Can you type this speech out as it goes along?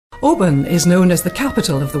Oban is known as the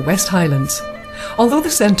capital of the West Highlands. Although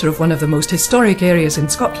the centre of one of the most historic areas in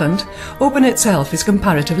Scotland, Oban itself is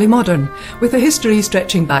comparatively modern, with a history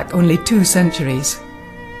stretching back only 2 centuries.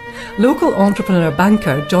 Local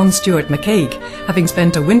entrepreneur-banker John Stuart McCaig, having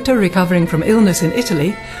spent a winter recovering from illness in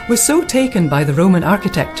Italy, was so taken by the Roman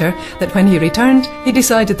architecture that when he returned, he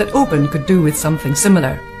decided that Oban could do with something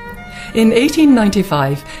similar. In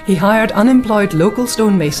 1895, he hired unemployed local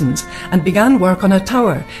stonemasons and began work on a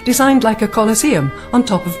tower designed like a coliseum on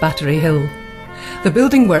top of Battery Hill. The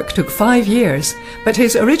building work took 5 years, but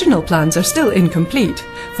his original plans are still incomplete,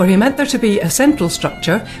 for he meant there to be a central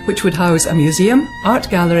structure which would house a museum, art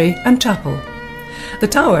gallery and chapel. The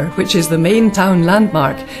tower, which is the main town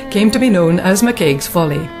landmark, came to be known as McCaig's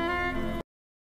Folly.